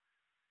 but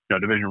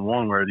Division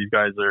I, where these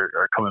guys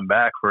are coming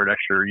back for an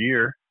extra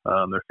year,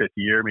 their 5th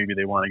year, maybe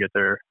they want to get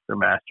their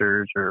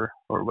master's or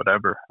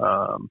whatever.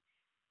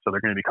 So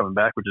they're going to be coming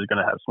back, which is going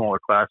to have smaller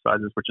class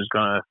sizes, which is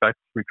going to affect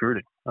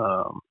recruiting.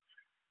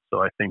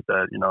 So I think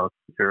that,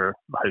 if you're a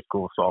high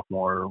school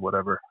sophomore or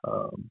whatever,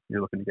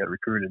 you're looking to get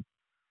recruited,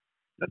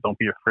 don't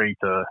be afraid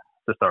to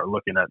start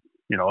looking at,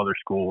 other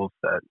schools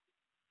that,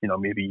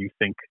 maybe you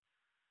think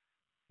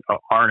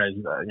aren't as,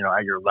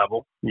 at your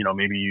level.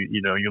 Maybe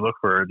you look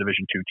for a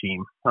Division II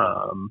team,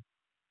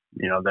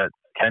 that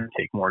can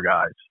take more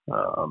guys.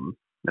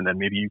 And then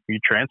maybe you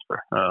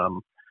transfer.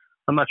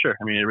 I'm not sure.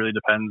 I mean, it really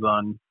depends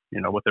on,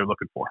 what they're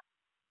looking for.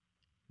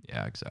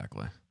 Yeah,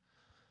 exactly.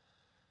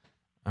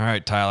 All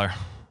right, Tyler,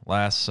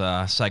 last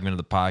segment of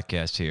the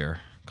podcast here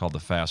called the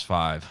Fast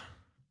Five.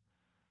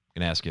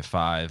 I'm going to ask you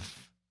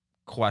 5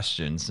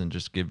 questions and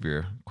just give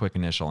your quick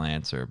initial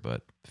answer,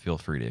 but feel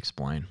free to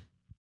explain.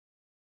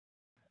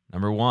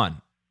 Number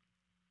 1,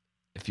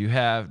 if you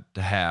had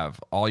to have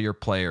all your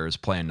players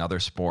play another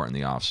sport in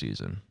the off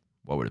season,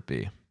 what would it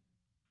be?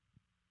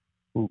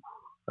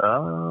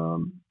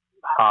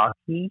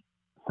 Hockey.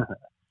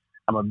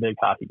 I'm a big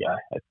hockey guy.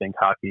 I think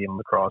hockey and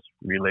lacrosse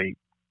relate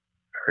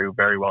very,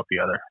 very well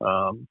together.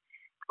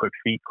 Quick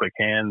feet, quick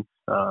hands.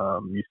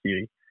 If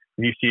you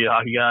see a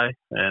hockey guy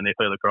and they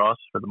play lacrosse,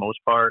 for the most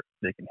part,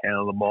 they can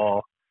handle the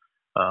ball.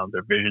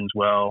 Their vision's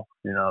well.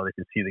 They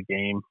can see the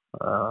game.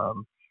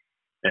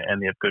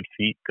 And they have good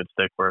feet, good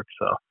stick work.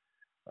 So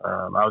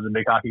I was a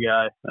big hockey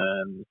guy,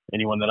 and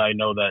anyone that I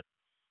know that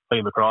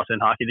played lacrosse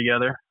and hockey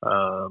together,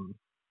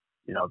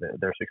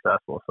 they're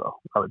successful. So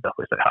I would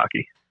definitely say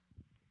hockey.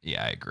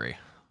 Yeah, I agree.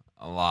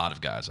 A lot of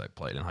guys I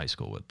played in high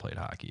school played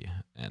hockey,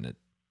 and it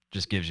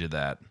just gives you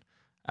that.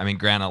 I mean,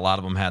 granted, a lot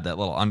of them had that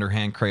little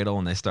underhand cradle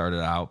when they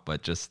started out,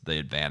 but just the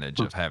advantage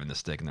of having the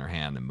stick in their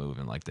hand and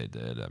moving like they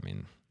did, I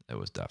mean, it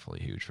was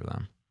definitely huge for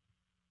them.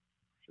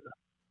 Sure.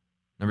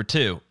 Number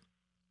 2,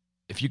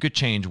 if you could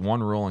change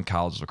one rule in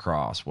college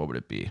lacrosse, what would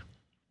it be?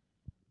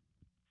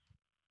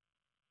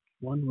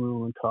 One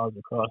rule in college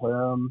lacrosse?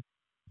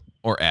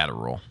 Or add a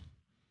rule.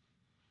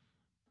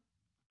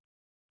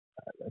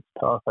 That's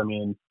tough. I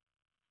mean,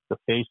 the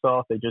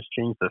face-off, they just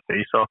changed the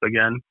face-off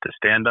again to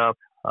stand up.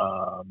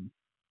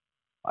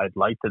 I'd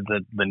like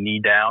the knee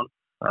down,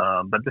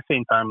 but at the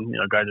same time,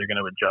 guys are going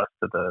to adjust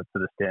to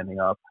the standing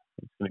up.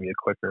 It's going to be a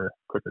quicker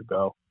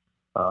go.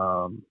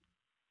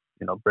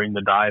 Bring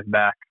the dive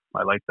back.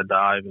 I like the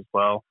dive as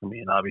well. I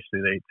mean,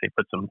 obviously they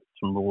put some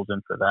rules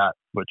in for that,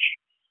 which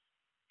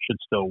should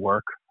still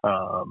work.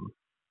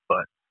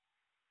 But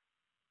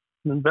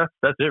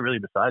that's it really.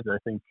 Besides, I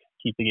think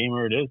keep the game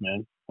where it is,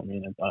 man. I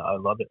mean, I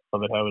love it.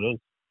 Love it how it is.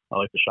 I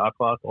like the shot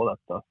clock, all that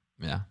stuff.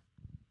 Yeah.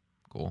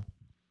 Cool.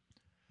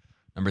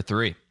 Number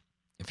 3,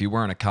 if you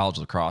weren't a college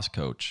lacrosse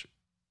coach,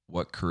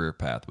 what career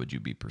path would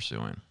you be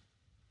pursuing?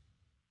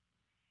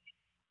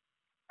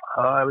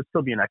 I would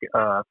still be in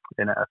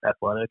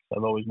athletics.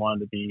 I've always wanted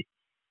to be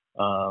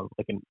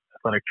like an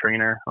athletic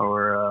trainer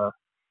or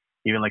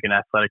even like an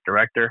athletic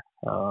director,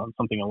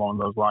 something along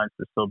those lines,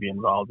 to still be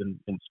involved in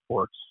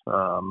sports.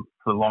 For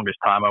the longest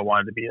time, I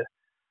wanted to be a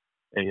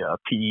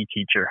PE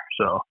teacher.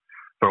 So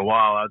for a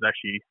while, I was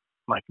actually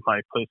my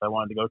place I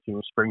wanted to go to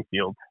was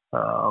Springfield,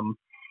 and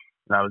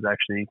I was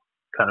actually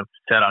kind of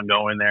set on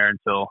going there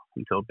until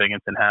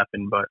Binghamton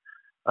happened. But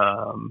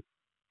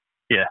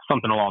yeah,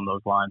 something along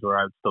those lines where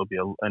I'd still be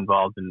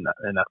involved in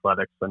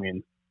athletics. I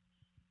mean,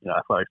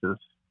 athletics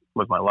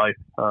was my life.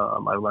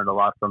 I learned a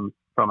lot from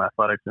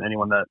athletics, and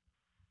anyone that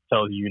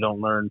tells you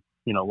don't learn,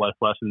 life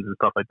lessons and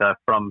stuff like that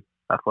from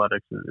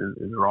athletics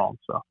is wrong.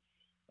 So,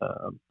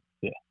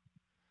 yeah.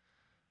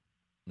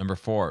 Number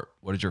 4,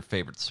 what is your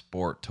favorite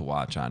sport to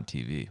watch on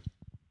TV?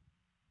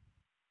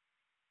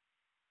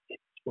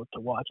 Sport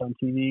to watch on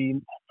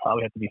TV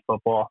probably have to be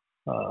football,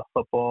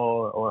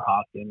 or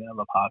hockey. I mean, I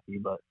love hockey,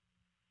 but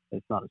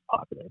it's not as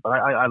popular. But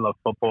I love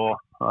football.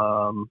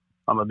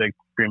 I'm a big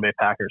Green Bay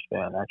Packers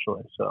fan,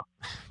 actually. So,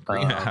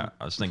 I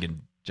was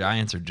thinking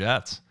Giants or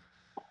Jets.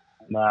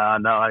 No,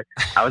 I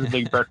was a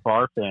big Brett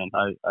Favre fan.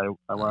 I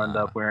wound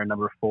up wearing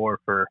number 4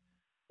 for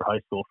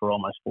high school for all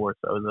my sports.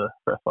 I was a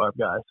Brett Favre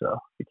guy, so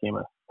became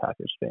a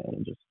Packers fan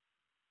and just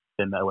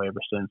been that way ever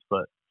since.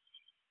 But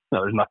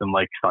there's nothing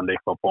like Sunday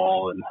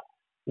football and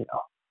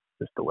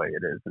just the way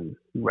it is, and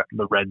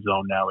the red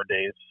zone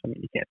nowadays. I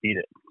mean, you can't beat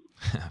it.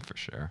 For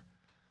sure.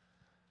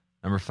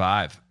 Number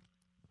 5,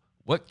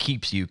 what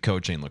keeps you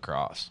coaching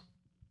lacrosse?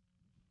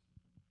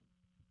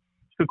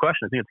 It's a good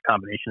question. I think it's a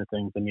combination of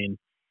things. I mean,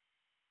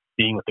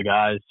 being with the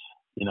guys,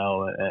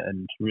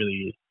 and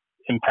really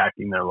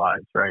impacting their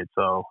lives, right?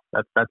 So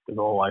that's the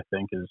goal, I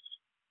think, is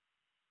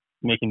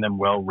making them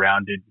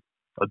well-rounded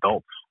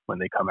adults when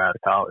they come out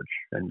of college,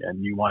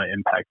 and you want to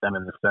impact them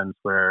in the sense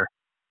where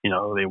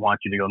they want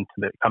you to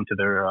come to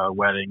their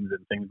weddings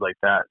and things like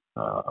that.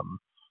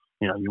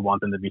 You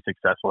want them to be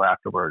successful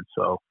afterwards.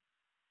 So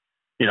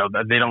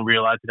they don't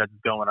realize that's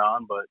going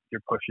on, but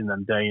you're pushing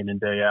them day in and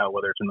day out,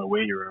 whether it's in the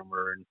weight room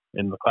or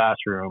in the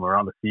classroom or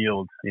on the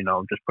field,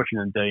 just pushing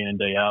them day in and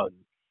day out. And,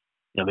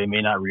 they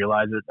may not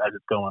realize it as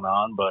it's going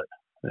on, but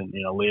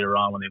later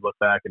on when they look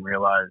back and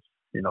realize,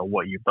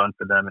 what you've done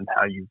for them and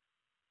how you've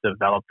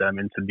developed them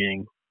into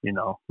being,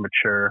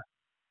 mature,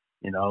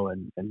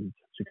 and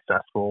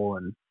successful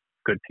and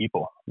good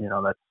people,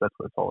 that's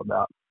what it's all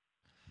about.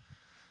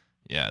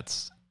 Yeah,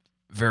 it's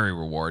very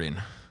rewarding.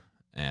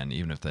 And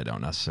even if they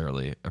don't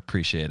necessarily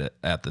appreciate it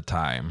at the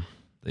time,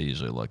 they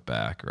usually look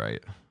back,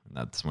 right? And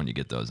that's when you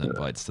get those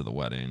invites to the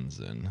weddings,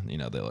 and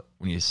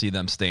when you see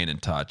them staying in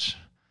touch,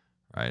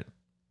 right?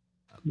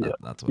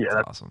 That's what's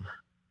awesome.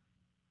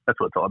 That's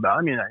what it's all about.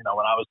 I mean, when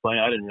I was playing,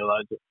 I didn't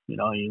realize it.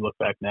 You look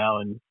back now,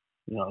 and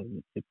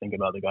you think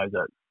about the guys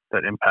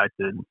that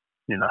impacted,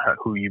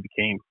 who you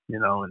became.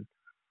 And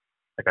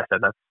like I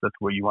said, that's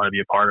what you want to be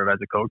a part of as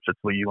a coach. That's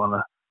what you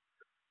want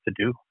to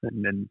do,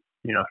 and then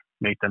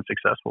make them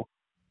successful.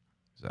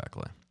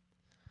 Exactly.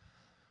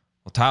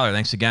 Well, Tyler,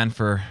 thanks again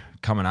for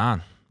coming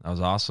on. That was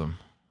awesome.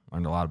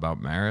 Learned a lot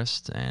about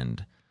Marist,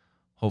 and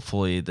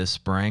hopefully this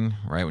spring,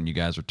 right when you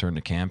guys return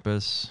to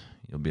campus,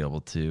 you'll be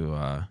able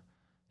to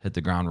hit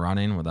the ground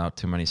running without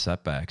too many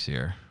setbacks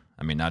here.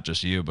 I mean, not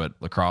just you, but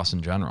lacrosse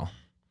in general.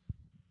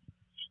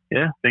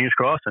 Yeah, fingers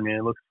crossed. I mean,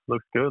 it looks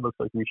good. Looks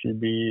like we should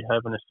be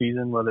having a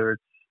season, whether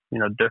it's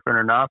different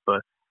or not,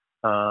 but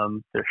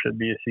there should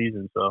be a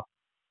season. So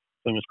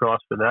fingers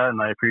crossed for that,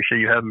 and I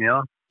appreciate you having me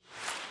on.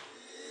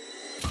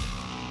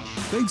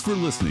 Thanks for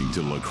listening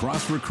to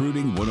Lacrosse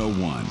Recruiting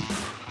 101.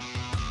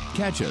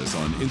 Catch us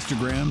on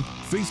Instagram,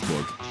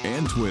 Facebook,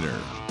 and Twitter.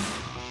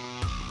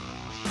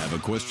 Have a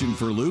question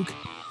for Luke?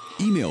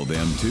 Email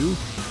them to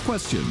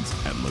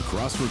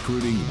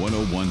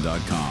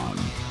questions@lacrosserecruiting101.com.